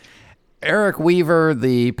 Eric Weaver,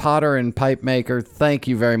 the potter and pipe maker, thank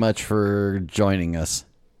you very much for joining us.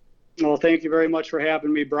 Well, thank you very much for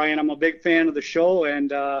having me, Brian. I'm a big fan of the show,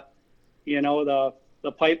 and the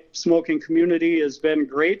pipe smoking community has been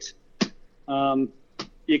great.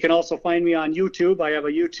 You can also find me on YouTube. I have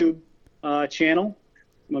a YouTube channel.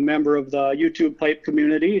 I'm a member of the YouTube pipe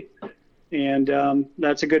community, and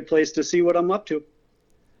that's a good place to see what I'm up to.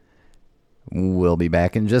 We'll be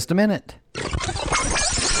back in just a minute.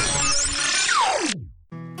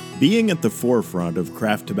 Being at the forefront of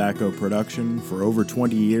craft tobacco production for over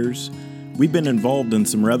 20 years, we've been involved in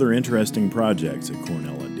some rather interesting projects at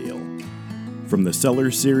Cornell & Deal. From the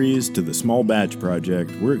Cellar Series to the Small Batch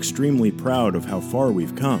Project, we're extremely proud of how far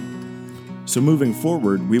we've come. So moving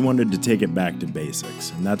forward, we wanted to take it back to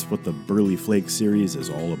basics, and that's what the Burley Flake series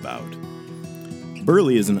is all about.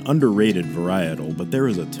 Burley is an underrated varietal, but there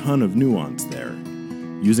is a ton of nuance there.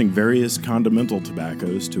 Using various condimental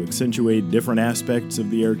tobaccos to accentuate different aspects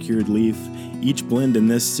of the air-cured leaf, each blend in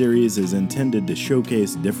this series is intended to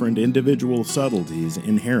showcase different individual subtleties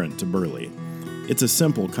inherent to Burley. It's a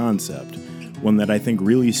simple concept, one that I think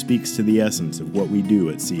really speaks to the essence of what we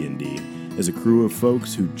do at C&D as a crew of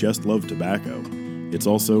folks who just love tobacco. It's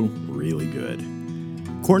also really good.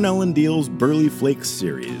 Cornell & Deal's Burley Flakes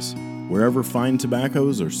series, wherever fine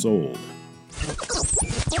tobaccos are sold.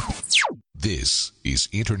 This is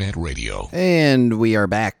Internet Radio. And we are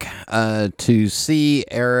back to see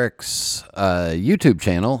Eric's YouTube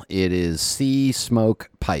channel. It is Sea Smoke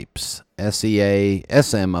Pipes,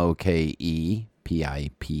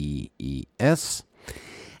 SeaSmokepipes.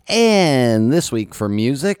 And this week for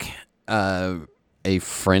music, a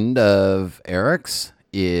friend of Eric's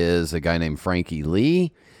is a guy named Frankie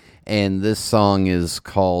Lee, and this song is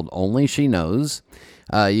called Only She Knows.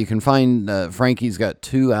 You can find Frankie's got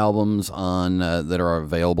 2 albums on that are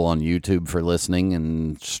available on YouTube for listening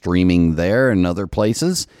and streaming there and other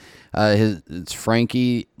places. It's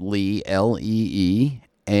Frankie Lee, Lee.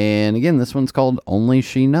 And again, this one's called Only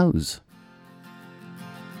She Knows.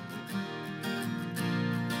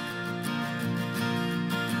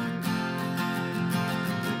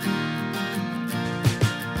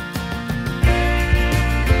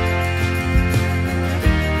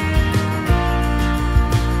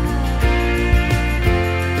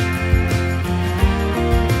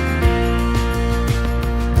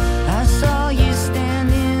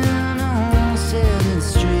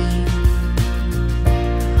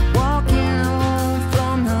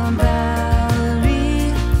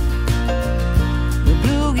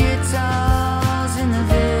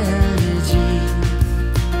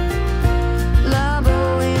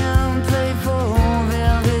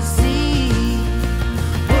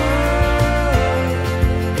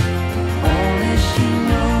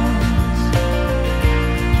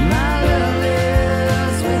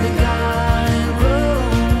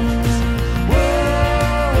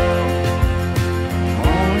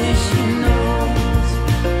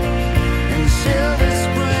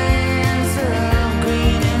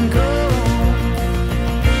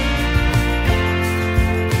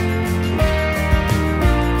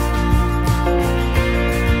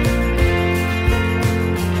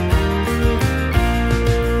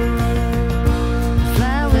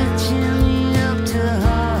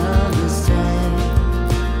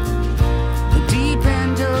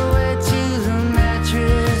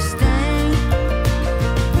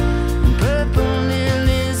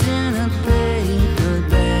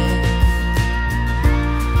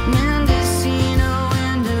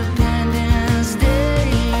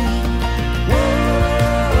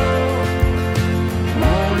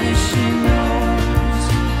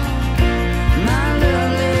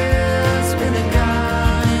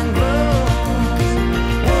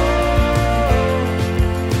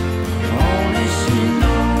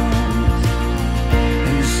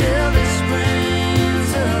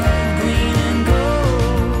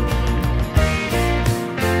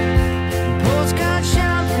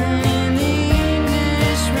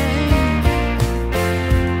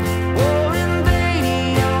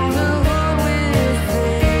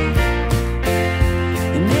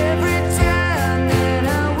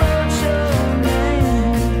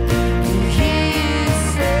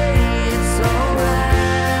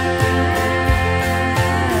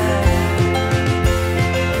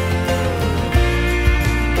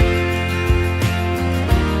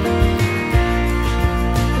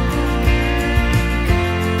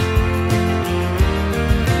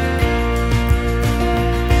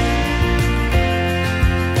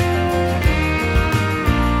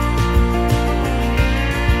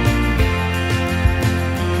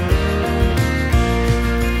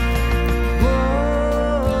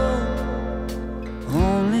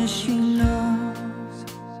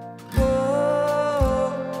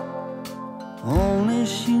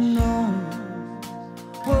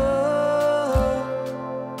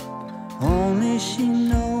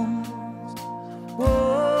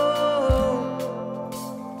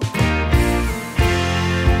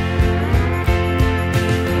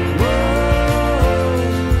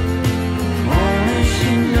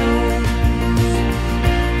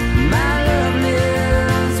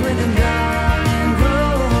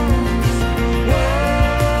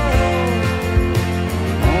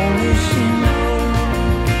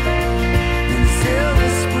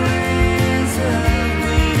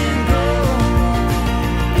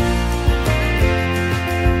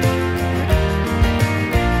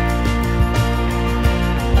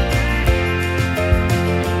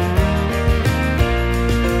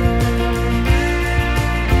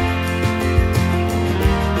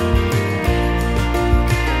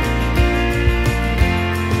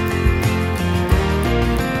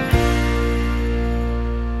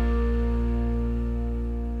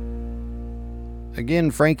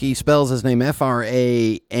 Again, Frankie spells his name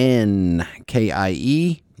Frankie,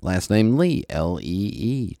 last name Lee,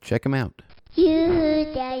 Lee. Check him out.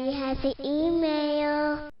 Daddy has an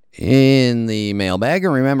email. In the mailbag,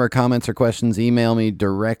 and remember, comments or questions, email me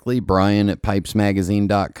directly,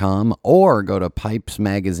 Brian@PipesMagazine.com, or go to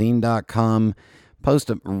PipesMagazine.com. Post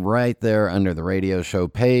it right there under the radio show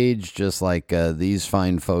page, just like these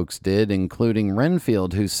fine folks did, including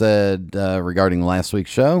Renfield, who said regarding last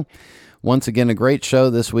week's show, once again, a great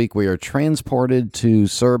show. This week we are transported to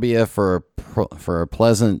Serbia for a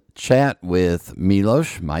pleasant chat with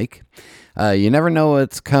Milos, Mike. You never know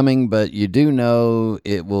what's coming, but you do know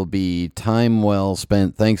it will be time well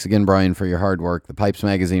spent. Thanks again, Brian, for your hard work. The Pipes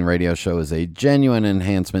Magazine radio show is a genuine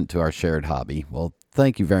enhancement to our shared hobby. Well,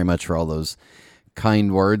 thank you very much for all those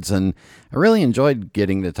kind words, and I really enjoyed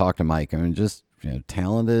getting to talk to Mike. I mean, just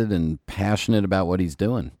talented and passionate about what he's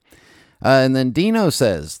doing. And then Dino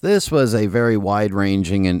says, this was a very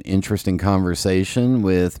wide-ranging and interesting conversation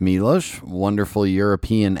with Milos. Wonderful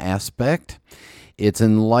European aspect. It's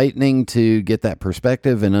enlightening to get that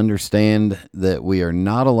perspective and understand that we are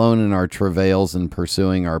not alone in our travails in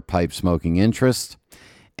pursuing our pipe smoking interests.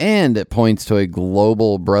 And it points to a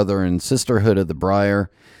global brother and sisterhood of the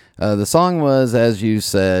briar. The song was, as you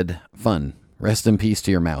said, fun. Rest in peace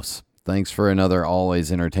to your mouse. Thanks for another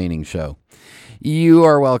always entertaining show. You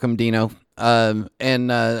are welcome, Dino. I'll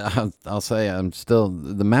say I'm still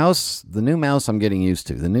the new mouse I'm getting used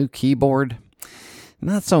to. The new keyboard,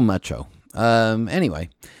 not so much-o. Anyway,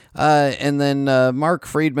 and then Mark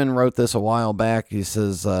Friedman wrote this a while back. He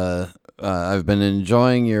says, I've been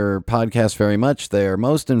enjoying your podcast very much. They are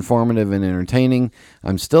most informative and entertaining.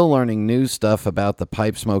 I'm still learning new stuff about the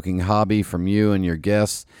pipe smoking hobby from you and your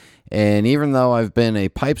guests. And even though I've been a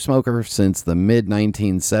pipe smoker since the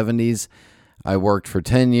mid-1970s, I worked for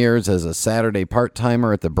 10 years as a Saturday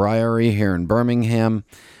part-timer at the Briary here in Birmingham.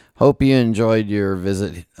 Hope you enjoyed your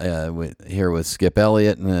visit here with Skip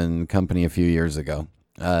Elliott and company a few years ago.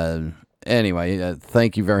 Anyway,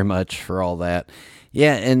 thank you very much for all that.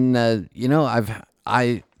 Yeah, and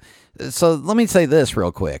so let me say this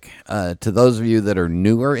real quick. To those of you that are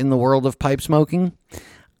newer in the world of pipe smoking,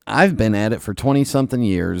 I've been at it for 20-something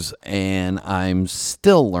years, and I'm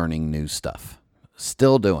still learning new stuff.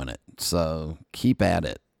 Still doing it. So keep at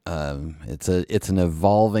it. It's an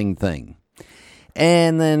evolving thing.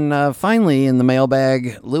 And then finally in the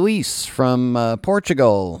mailbag, Luis from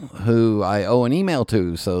Portugal, who I owe an email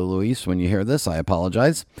to. So Luis, when you hear this, I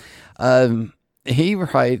apologize. He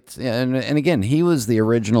writes, and again, he was the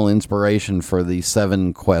original inspiration for the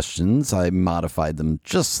 7 questions. I modified them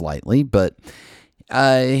just slightly, but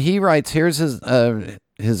he writes, here's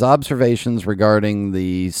his observations regarding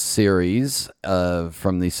the series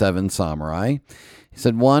from the 7 Samurai. He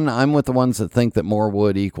said, 1, I'm with the ones that think that more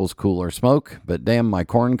wood equals cooler smoke, but damn, my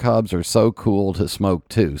corn cobs are so cool to smoke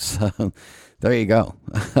too. So there you go.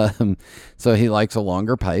 So he likes a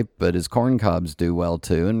longer pipe, but his corn cobs do well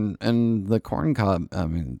too. And the corn cob,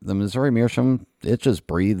 the Missouri Meerschaum, it just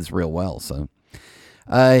breathes real well. So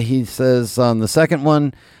he says on the second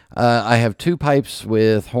one, I have 2 pipes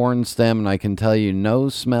with horn stem, and I can tell you no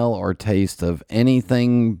smell or taste of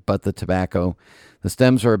anything but the tobacco. The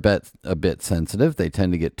stems are a bit sensitive. They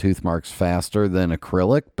tend to get tooth marks faster than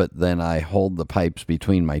acrylic, but then I hold the pipes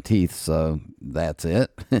between my teeth, so that's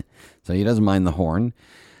it. So he doesn't mind the horn.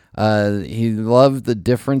 He loved the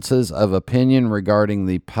differences of opinion regarding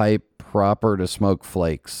the pipe proper to smoke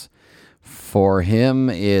flakes. For him,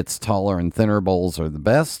 it's taller and thinner bowls are the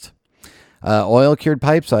best. Oil-cured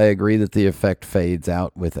pipes, I agree that the effect fades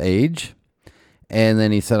out with age. And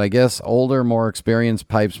then he said, I guess older, more experienced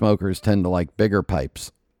pipe smokers tend to like bigger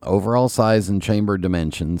pipes, overall size and chamber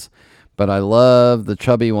dimensions, but I love the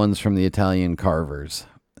chubby ones from the Italian carvers.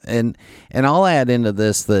 And I'll add into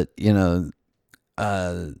this that,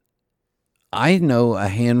 I know a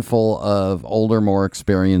handful of older, more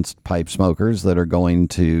experienced pipe smokers that are going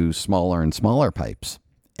to smaller and smaller pipes.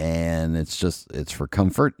 And it's for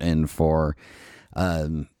comfort and for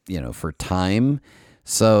time.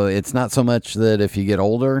 So it's not so much that if you get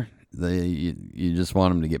older, you just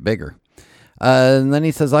want them to get bigger. And then he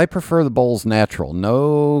says, I prefer the bowls natural,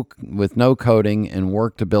 with no coating, and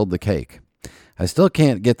work to build the cake. I still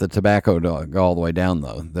can't get the tobacco to go all the way down,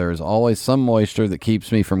 though. There's always some moisture that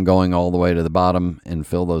keeps me from going all the way to the bottom and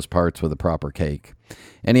fill those parts with a proper cake.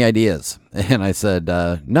 Any ideas? And I said,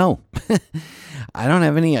 no. I don't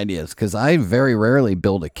have any ideas, because I very rarely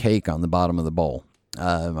build a cake on the bottom of the bowl.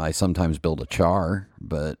 I sometimes build a char,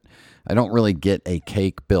 but I don't really get a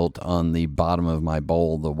cake built on the bottom of my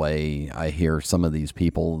bowl the way I hear some of these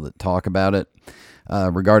people that talk about it.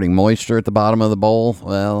 Regarding moisture at the bottom of the bowl,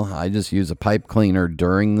 well, I just use a pipe cleaner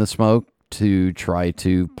during the smoke to try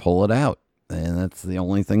to pull it out. And that's the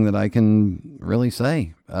only thing that I can really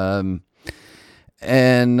say.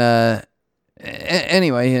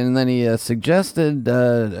 Anyway, and then he suggested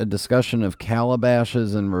a discussion of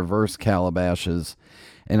calabashes and reverse calabashes.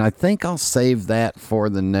 And I think I'll save that for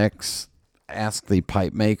the next Ask the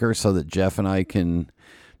Pipe Maker so that Jeff and I can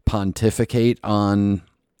pontificate on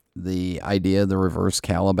the idea of the reverse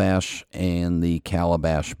calabash and the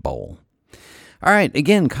calabash bowl. All right,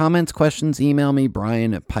 again, comments, questions, email me,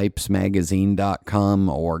 Brian at PipesMagazine.com,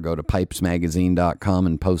 or go to PipesMagazine.com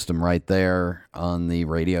and post them right there on the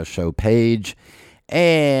radio show page.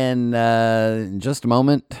 And in just a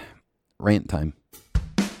moment, rant time.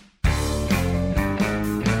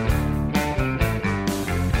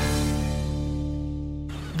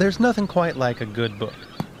 There's nothing quite like a good book.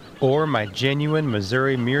 Or my genuine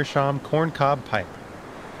Missouri Meerschaum corncob pipe,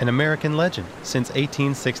 an American legend since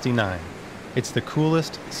 1869. It's the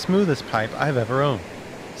coolest, smoothest pipe I've ever owned.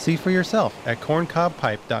 See for yourself at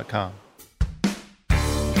corncobpipe.com.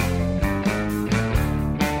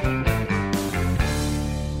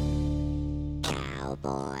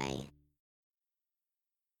 Cowboy.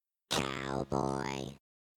 Cowboy.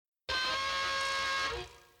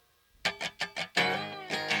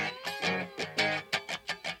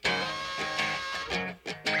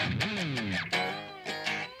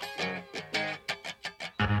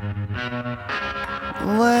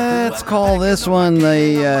 Let's call this one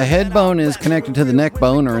the head bone is connected to the neck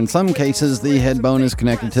bone, or in some cases, the head bone is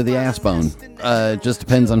connected to the ass bone. It just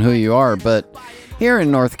depends on who you are. But here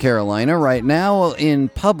in North Carolina right now, in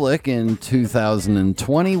public in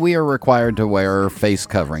 2020, we are required to wear face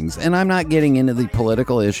coverings. And I'm not getting into the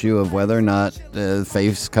political issue of whether or not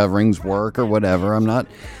face coverings work or whatever. I'm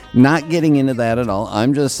not getting into that at all.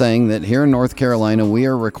 I'm just saying that here in North Carolina, we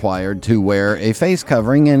are required to wear a face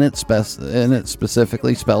covering, and it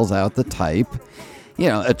specifically spells out the type. You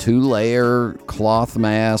know, a 2-layer cloth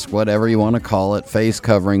mask, whatever you want to call it, face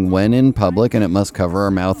covering when in public, and it must cover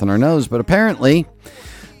our mouth and our nose. But apparently,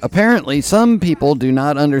 some people do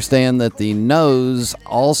not understand that the nose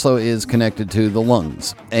also is connected to the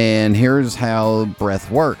lungs. And here's how breath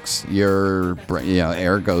works. Air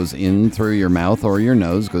goes in through your mouth or your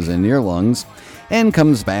nose, goes into your lungs, and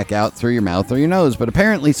comes back out through your mouth or your nose. But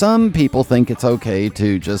apparently some people think it's okay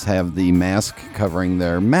to just have the mask covering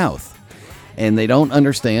their mouth. And they don't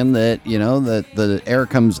understand that, that the air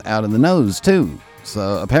comes out of the nose too.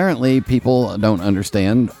 So apparently people don't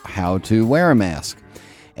understand how to wear a mask.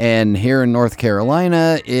 And here in North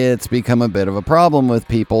Carolina, it's become a bit of a problem with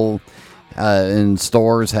people in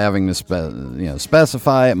stores having to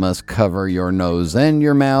specify it must cover your nose and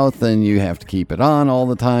your mouth, and you have to keep it on all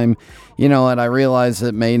the time. You know what? I realize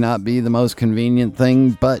it may not be the most convenient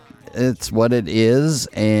thing, but it's what it is,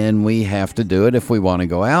 and we have to do it if we want to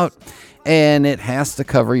go out. And it has to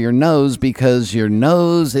cover your nose because your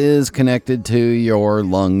nose is connected to your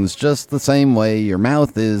lungs just the same way your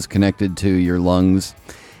mouth is connected to your lungs.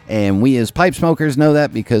 And we as pipe smokers know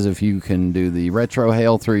that because if you can do the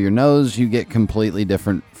retrohale through your nose, you get completely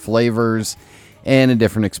different flavors and a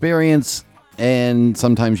different experience. And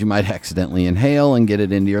sometimes you might accidentally inhale and get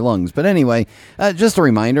it into your lungs. But anyway, just a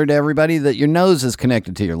reminder to everybody that your nose is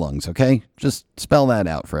connected to your lungs, okay? Just spell that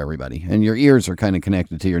out for everybody. And your ears are kind of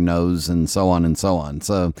connected to your nose and so on and so on.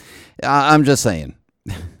 So I'm just saying,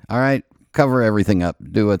 all right? Cover everything up.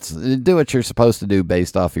 Do what you're supposed to do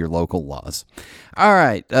based off your local laws. All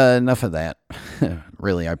right, enough of that.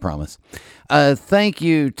 Really, I promise. Thank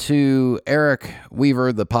you to Eric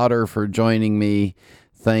Weaver, the Potter, for joining me.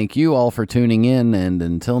 Thank you all for tuning in, and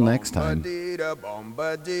until next time. Until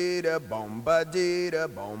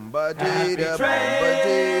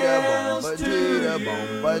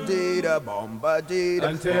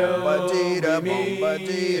we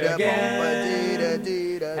meet again.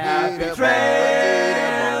 Happy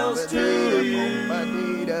trails to you.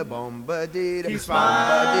 Keep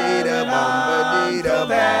smiling until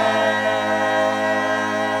then.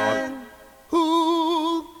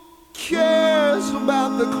 Who cares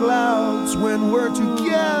about the clouds when we're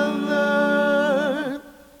together?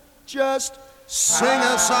 Just sing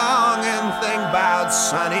a song and think about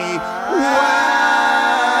sunny weather.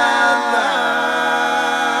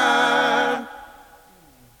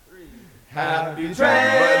 Happy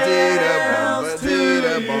trails to you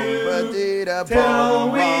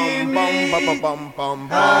till we meet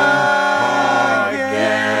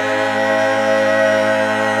again.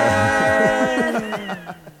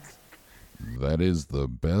 That is the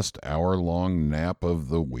best hour-long nap of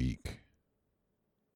the week.